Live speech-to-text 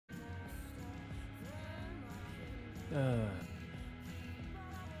To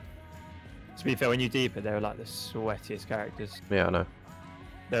be fair, when you deep it, they were like the sweatiest characters. Yeah, I know.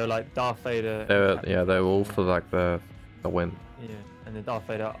 They were like Darth Vader. They were all for like the win. Yeah, and then Darth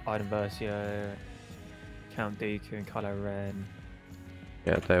Vader, Iden Versio, Count Dooku, and Kylo Ren.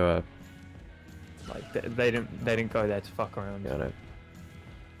 Yeah, they were. Like they didn't go there to fuck around. Yeah, I know.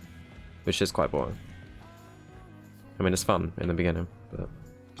 Which is quite boring. I mean, it's fun in the beginning, but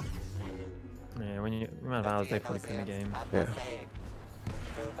yeah, when you amount of hours they probably put in the game. yeah. Too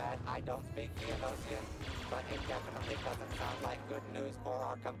bad I don't speak Theodosian, but it definitely doesn't sound like good news for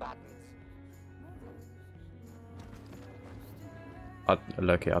our combatants.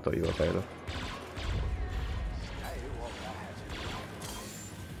 Loki, I thought you were Vader.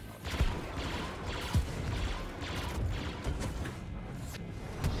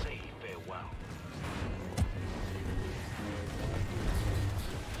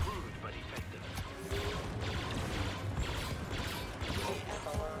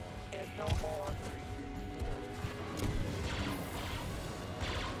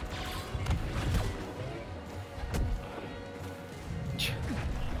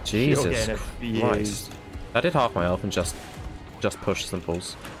 Jesus Christ. I did half my health and just push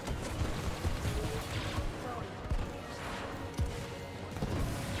simples.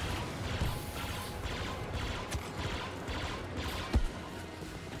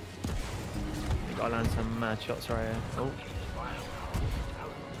 You gotta land some mad shots right here. Oh.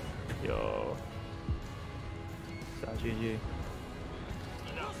 Yo. Is that GG?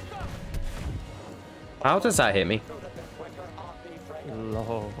 How does that hit me?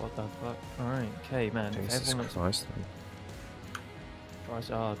 Lord, what the fuck? Alright, okay, man. Jesus Christ. Tries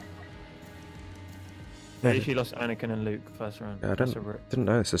hard. They literally lost Anakin and Luke first round. Yeah, I didn't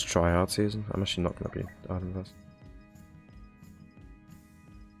know this is try-hard season. I'm actually not going to be Iden Versio.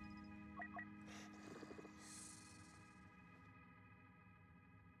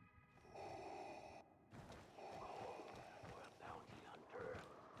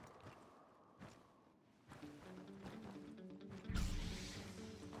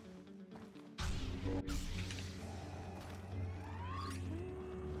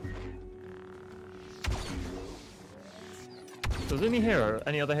 Does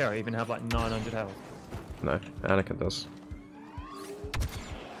any other hero even have like 900 health? No, Anakin does.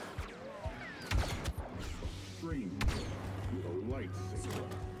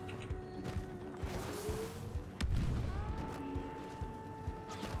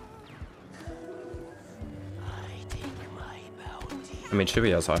 I mean,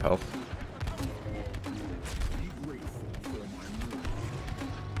 Chewie has high health.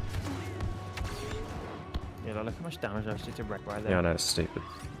 Yeah, look how much damage I just did to wreck right there. Yeah, I know, it's stupid.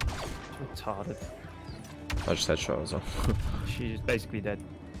 It's retarded. I just headshot as well. She's basically dead.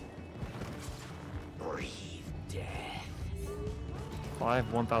 I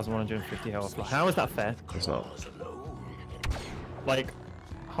have 1,150 health. Like, how is that fair? It's not. Like,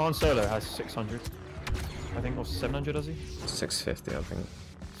 Han Solo has 600. I think, or 700, does he? 650, I think.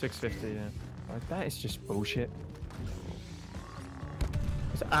 650, yeah. Like, that is just bullshit.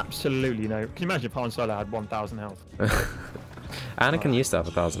 There's absolutely no... Can you imagine if Han Solo had 1,000 health? Anakin used to have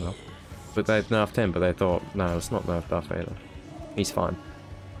 1,000 health. But they nerfed him, but they thought, no, it's not nerfed Darth Vader. He's fine.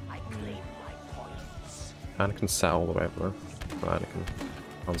 Anakin sat all the way up there. Anakin,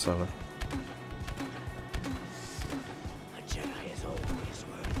 Han Solo.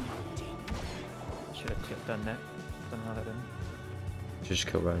 Should have done that. Don't know how that didn't. Just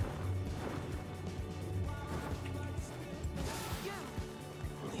kill Ray.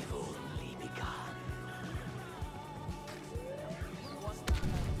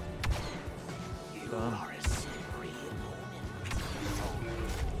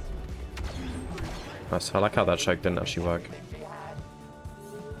 Nice. I like how that choke didn't actually work.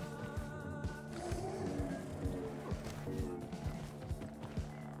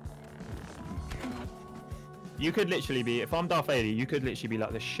 You could literally be, if I'm Darth Vader, you could literally be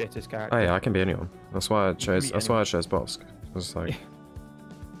like the shittest character. Oh yeah, I can be anyone. That's why I chose. That's why I chose Bosk. It's like.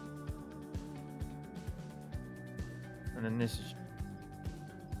 And then this is.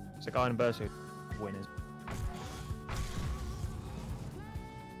 It's a guy in Versio winners.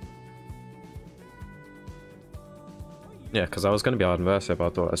 Yeah, because I was going to be Iden Versio, but I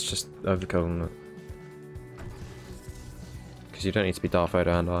thought it's just overkill. Because you don't need to be Darth Vader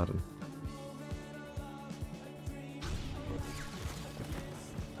and Iden.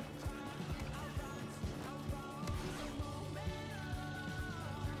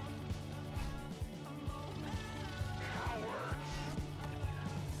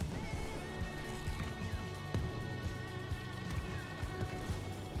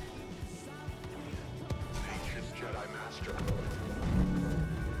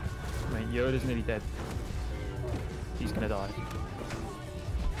 Yoda's nearly dead. He's gonna die.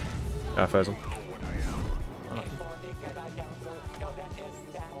 I froze him.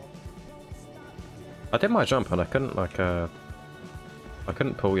 I did my jump and I couldn't like I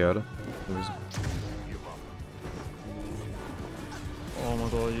couldn't pull Yoda. Oh my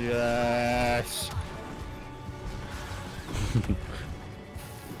god, yes!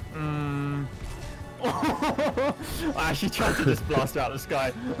 I actually tried to just blast her out of the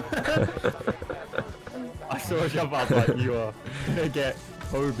sky. I saw her jump out like you are gonna get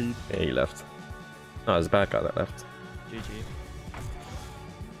Hobie. Yeah, he left. Oh, there's a bad guy that left. GG.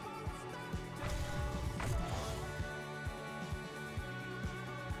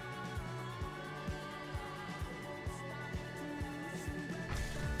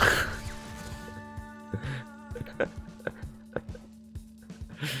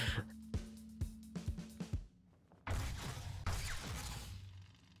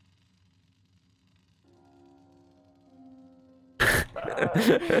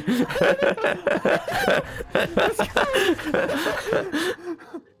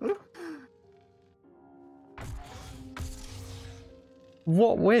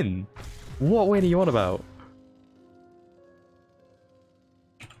 What win? What win are you on about?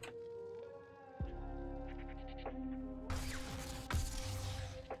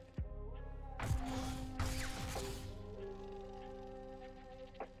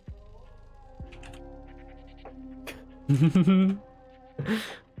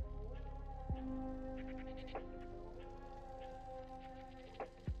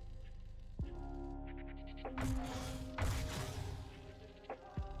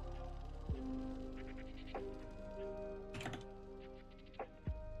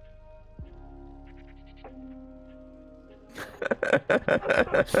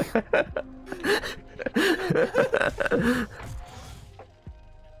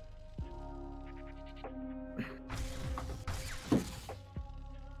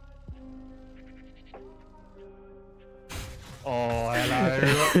 Oh,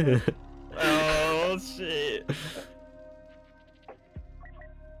 hello. Oh, shit.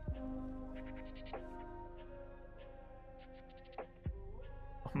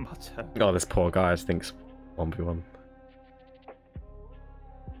 Mutter. Oh, this poor guy thinks 1v1.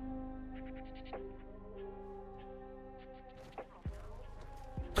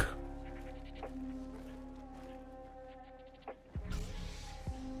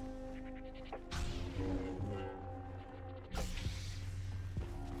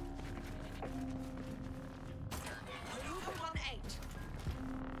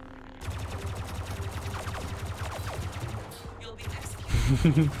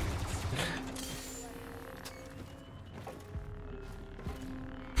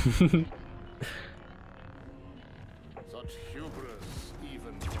 Such hubris,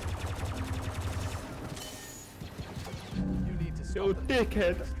 even. You need to Yo,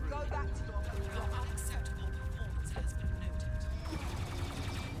 dickhead. Go back to your unacceptable performance has been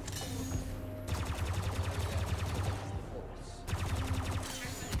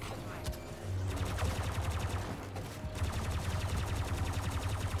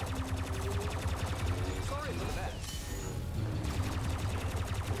Sorry for the mess.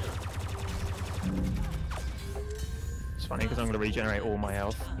 It's funny because I'm going to regenerate all my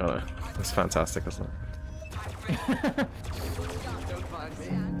health. Oh, that's fantastic, isn't it? Don't mind me.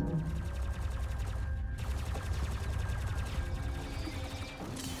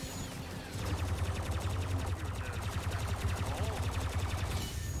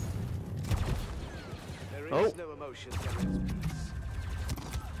 There is Oh. no emotion, there is peace.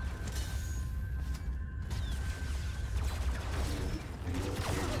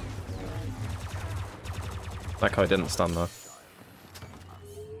 That guy didn't stun though.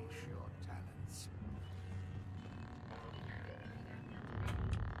 Unleash your talents.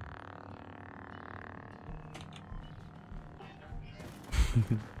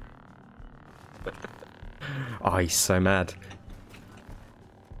 Oh, he's so mad.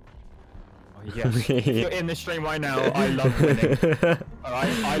 Oh, yes. If you're in the stream right now, I love winning.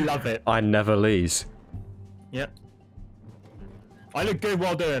 Alright, I love it. I never lose. Yep. I look good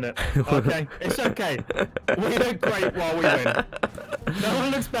while doing it. Okay, it's okay. We look great while we win. No one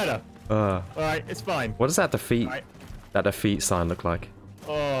looks better. Alright, it's fine. What does that defeat? Right. That defeat sign look like?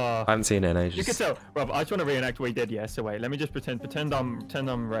 Oh. I haven't seen it in ages. You can tell. Rob, I just want to reenact what he did, yeah. So wait, let me just pretend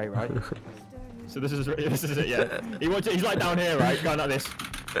I'm Ray, right? So this is it, yeah. He's like down here, right? Going like this.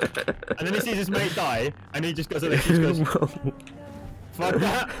 And then he sees his mate die, and he just goes like this. He just goes, fuck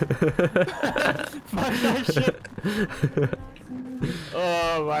that. Fuck that shit.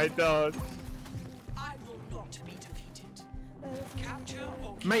 Oh my god. I will not be defeated. Capture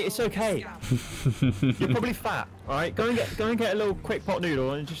Mate, it's okay. You're probably fat, alright? Go and get a little quick pot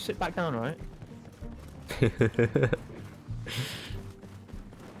noodle and just sit back down, alright?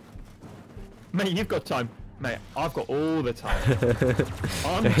 Mate, you've got time. Mate, I've got all the time.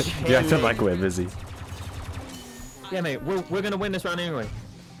 I'm You acting chilling. like we're busy. Yeah, mate, we're gonna win this round anyway.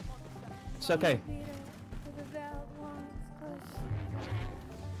 It's okay.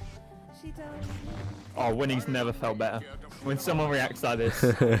 Oh, winning's never felt better. When someone reacts like this.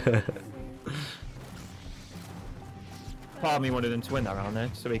 Part of me wanted him to win that round there,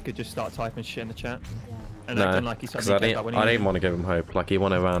 so he could just start typing shit in the chat. And No, acting like he's because suddenly I kept up didn't, winning. I didn't want to give him hope. Like, he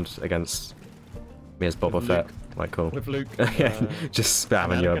won a round against me as Boba With Fett. Luke. Like, cool. With Luke. Yeah, just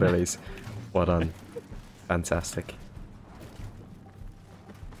spamming your Anakin. abilities. Well done. Fantastic.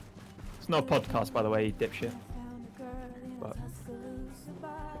 It's not a podcast, by the way, you dipshit. But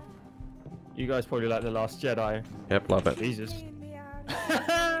you guys probably like The Last Jedi. Yep, love it. Jesus.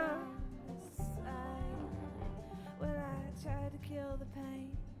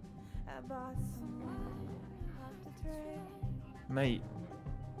 Mate,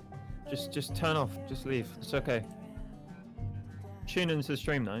 just turn off. Just leave. It's okay. Tune into the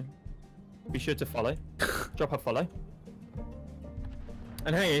stream though. Be sure to follow. Drop a follow.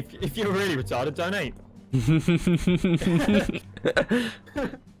 And hey, if you're really retarded, donate.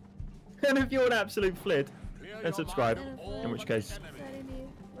 And if you're an absolute flid, then subscribe. In which case,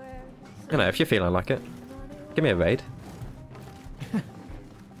 You know, if you're feeling like it, give me a raid.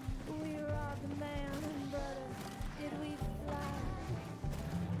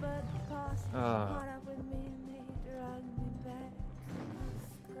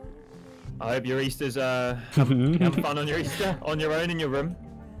 I hope your Easter's having fun on your Easter, on your own in your room,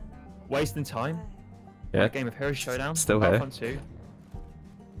 wasting time. Yeah. Game of Heroes Showdown. Still Have here. fun too.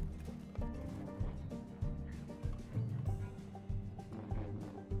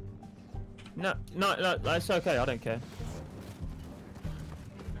 No, that's okay. I don't care.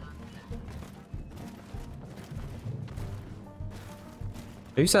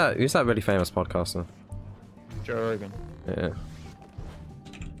 Who's that really famous podcaster? Joe Rogan. Yeah.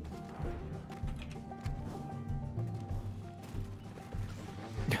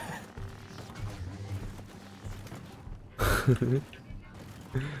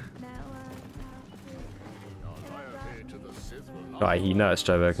 Right, you know it's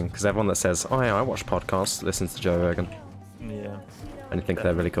Joe Rogan, because everyone that says, oh yeah, I watch podcasts, listens to Joe Rogan, Yeah. and you think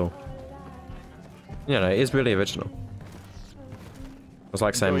they're really cool. You know, it is really original. It's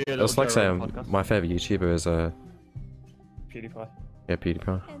like saying, Enjoy your it's like little Joe saying Rogan podcast. my favourite YouTuber is PewDiePie. yeah,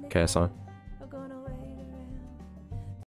 PewDiePie, KSI.